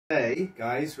Today,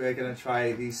 guys, we're going to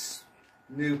try these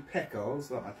new pickles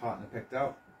that my partner picked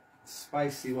out. A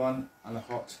spicy one and a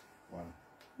hot one.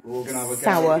 We're all going to have a go.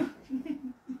 Sour.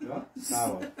 What?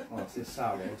 Sour. Oh, it's just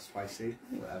sour or spicy,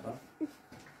 whatever.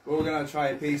 We're all going to try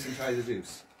a piece and try the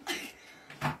juice.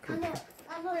 I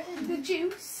want the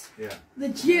juice. Yeah. The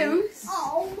juice?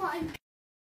 Oh my.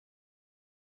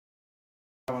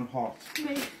 That one hot.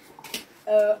 Me.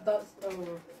 That's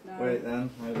no. Wait then.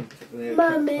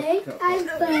 Mummy, I'm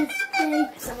thirsty.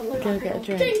 Go get a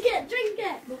drink. Drink it, drink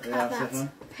it. Look Yeah, at that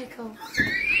one. pickle.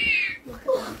 Look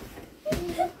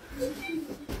at that.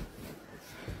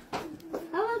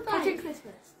 I want that. Drink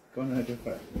Christmas. Go on and drink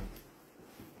it.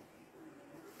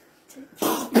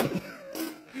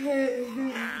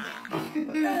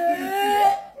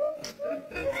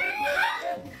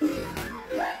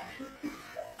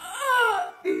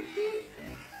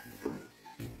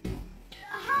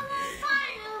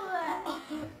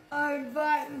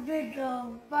 Bite the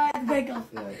pickle. Bite the pickle.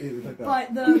 Yeah, eat the pickle.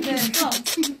 Bite the pickle.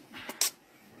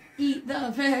 Eat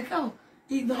the pickle.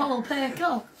 Eat the whole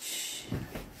pickle.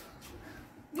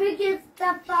 Biggest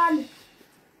stuff on.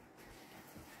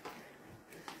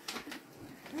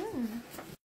 No,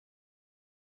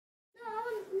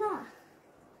 no.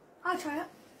 I'll try it.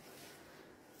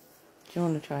 Do you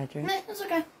want to try a drink? No, it's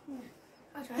okay.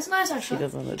 I'll try it. It's nice She actually.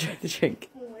 doesn't want to try the drink.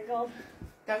 Oh my god.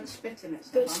 Don't spit in it,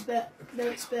 Don't Stefan. spit.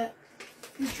 Don't spit.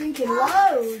 He's drinking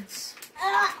loads.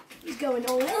 He's going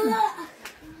all in.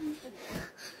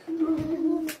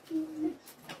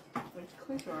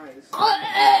 Close your eyes.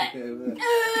 Okay, over there.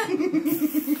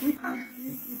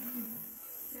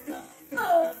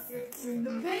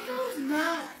 The pickle's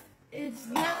not. It's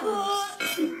not. I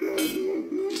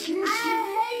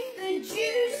hate the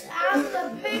juice and the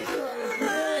pickle.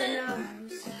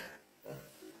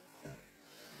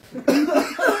 I'm not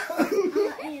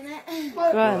eating it. Go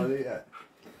on. Eat it.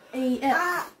 Eat it. I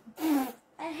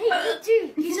hate the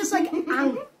juice. He's just like,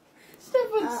 ow.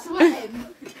 Stefan's sweating.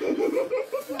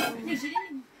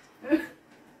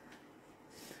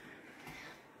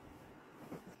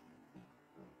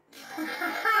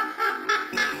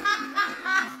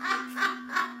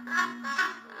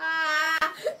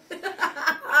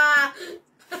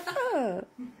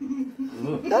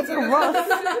 That's gross.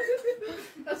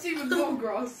 That's even more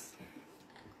gross.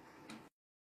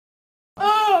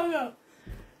 Oh no.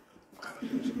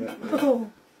 Oh.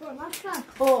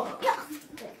 Oh.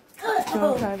 Do you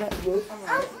want to try that?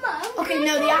 Okay,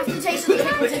 no, the aftertaste of the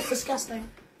pickles is disgusting.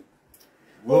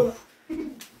 Woof.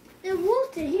 There's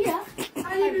water here.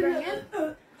 I bring it.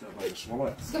 Don't make it swallow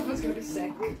it. Stefan's gonna be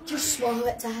sick. Just swallow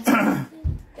it, Dad.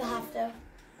 You'll have to.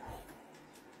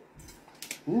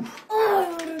 Oof.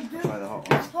 Oh, Try the hot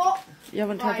one. it's hot. You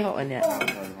haven't tried the hot one yet? Try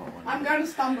the hot one. I'm going to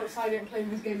stand outside and play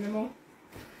this game no more.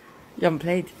 You haven't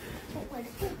played?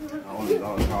 That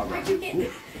one's hard.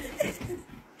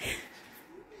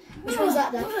 Which one's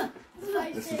that, Dad?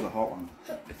 This is the hot one.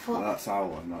 Well, that sour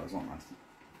one, that was not nice.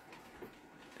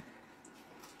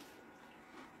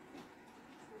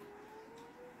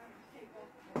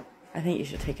 I think you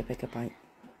should take a bigger bite.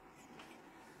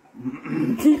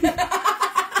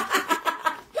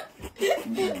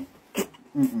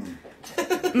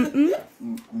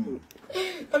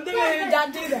 I'm doing it,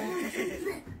 Dad, do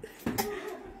that.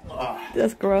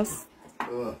 That's gross.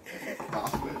 Ugh.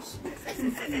 That's gross.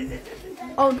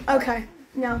 Oh, okay.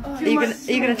 No. Are you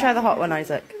gonna try the hot one,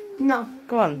 Isaac? No.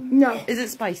 Go on. No. Is it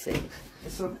spicy?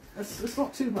 It's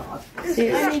not too bad.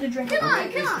 See, I need a drink. Come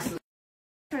on.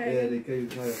 Yeah, they go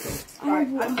try it. Right,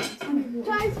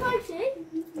 Try spicy.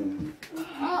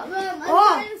 Oh, Mum, I'm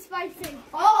trying spicy.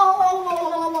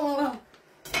 oh.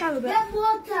 Have a bit. Get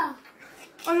water.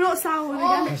 I'm not sour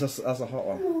again. That's a hot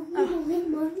one.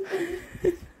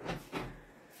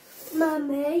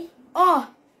 Mummy. Oh.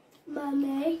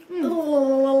 Mummy.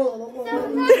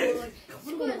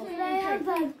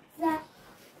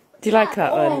 do you like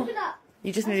that one?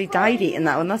 You just nearly died eating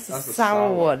that one. That's a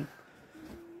sour one.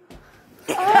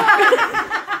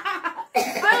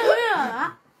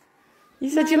 You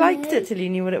said you liked it till you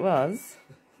knew what it was.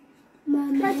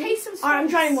 Can I taste some? Alright, I'm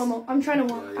trying one more. I'm having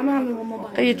one more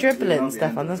bite. Oh, you're dribbling,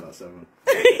 Stefan. That's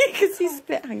you can see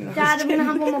spit hanging off. Dad, I'm gonna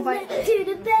have one more bite.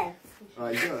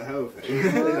 Right, you got a hell of it.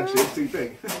 Actually, it's too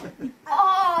big.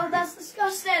 Oh, that's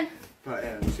disgusting. Right,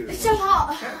 yeah, It's so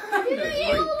hot. You didn't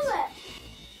eat all of it.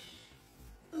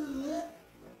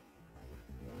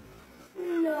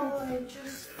 No, I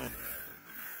just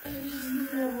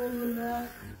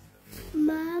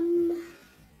Mum,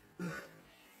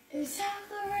 is that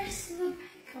the rest of the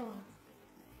pickle?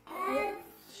 Isaac!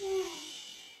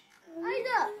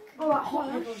 Oh, that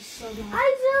hot pickle is so good.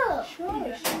 Isaac!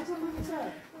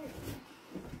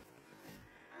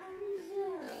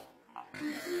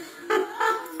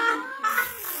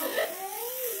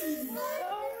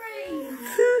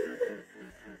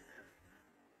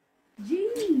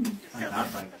 Like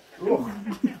that, like. Oh.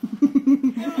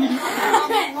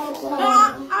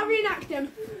 I'll reenact him.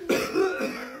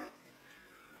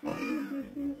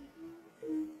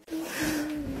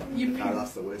 No,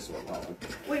 that's the worst one. That one.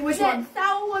 Wait, which one?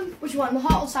 Sour one. Which one? The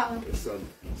hot or sour? It's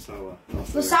sour.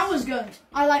 That's The sour's good.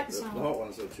 I like the The sour. hot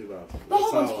one's not too bad. The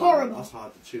hot one's sour, horrible. That's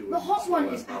hard to chew. The hot one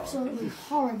is sour. absolutely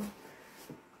horrible.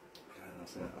 Yeah,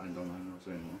 that's it. I don't know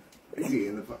anymore. Is he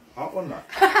in the hot one?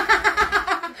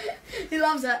 That? He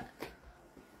loves it.